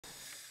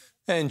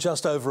And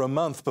just over a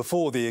month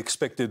before the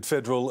expected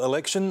federal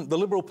election, the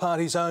Liberal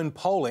Party's own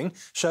polling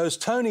shows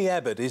Tony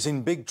Abbott is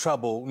in big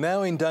trouble,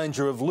 now in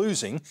danger of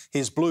losing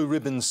his blue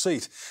ribbon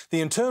seat. The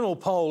internal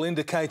poll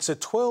indicates a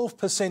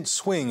 12%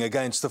 swing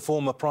against the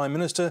former Prime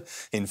Minister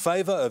in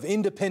favour of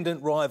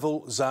independent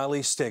rival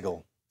Zali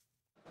Steggal.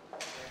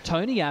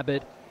 Tony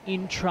Abbott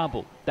in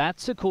trouble.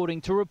 That's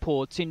according to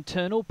reports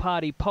internal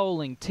party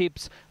polling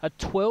tips a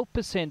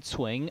 12%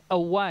 swing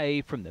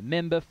away from the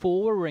member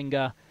for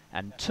Warringah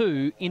and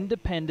two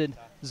independent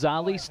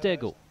Zali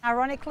Steggall.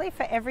 Ironically,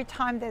 for every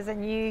time there's a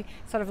new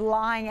sort of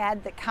lying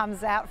ad that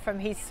comes out from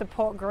his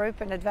support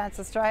group in Advance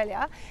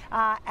Australia,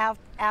 our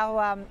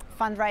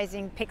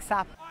fundraising picks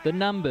up. The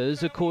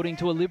numbers, according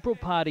to a Liberal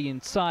Party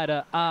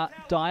insider, are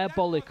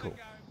diabolical.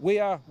 We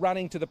are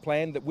running to the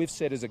plan that we've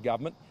set as a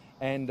government,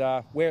 and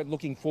we're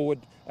looking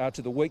forward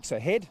to the weeks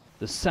ahead.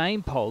 The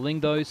same polling,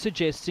 though,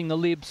 suggesting the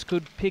Libs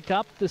could pick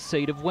up the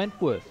seat of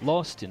Wentworth,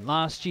 lost in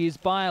last year's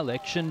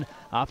by-election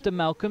after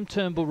Malcolm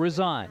Turnbull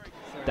resigned.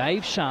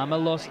 Dave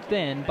Sharma lost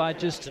then by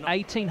just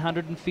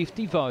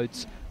 1,850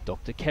 votes.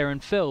 Dr Karen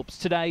Phelps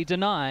today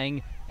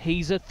denying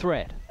he's a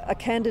threat. A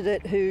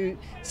candidate who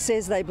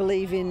says they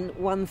believe in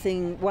one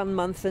thing one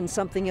month and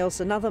something else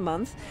another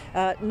month,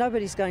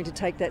 nobody's going to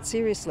take that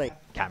seriously.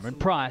 Cameron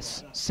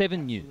Price,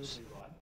 7 News.